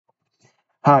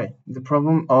Hi, the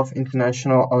problem of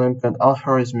International Olympiad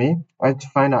Al-Khorezmi. I have to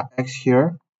find out x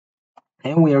here,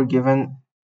 and we are given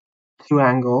two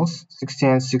angles, 60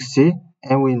 and 60,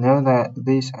 and we know that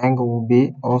this angle will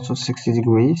be also 60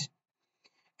 degrees,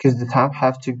 because the top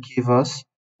have to give us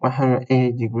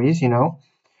 180 degrees,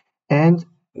 and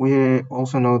we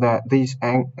also know that this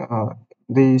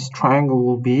triangle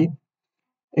will be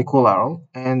equilateral,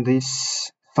 and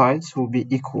these sides will be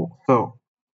equal.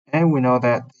 And we know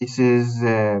that this is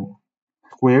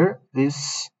square,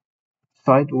 this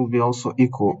side will be also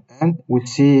equal, and we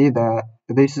see that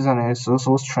this is an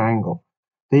isosceles triangle.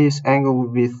 This angle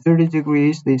will be 30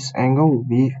 degrees, this angle will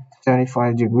be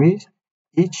 75 degrees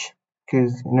each,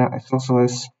 because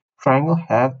isosceles triangle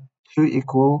have two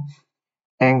equal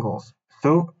angles.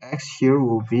 So x here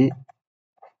will be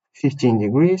 15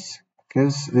 degrees,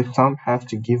 because the sum have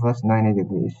to give us 90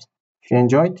 degrees. If you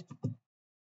enjoyed,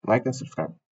 like and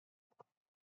subscribe.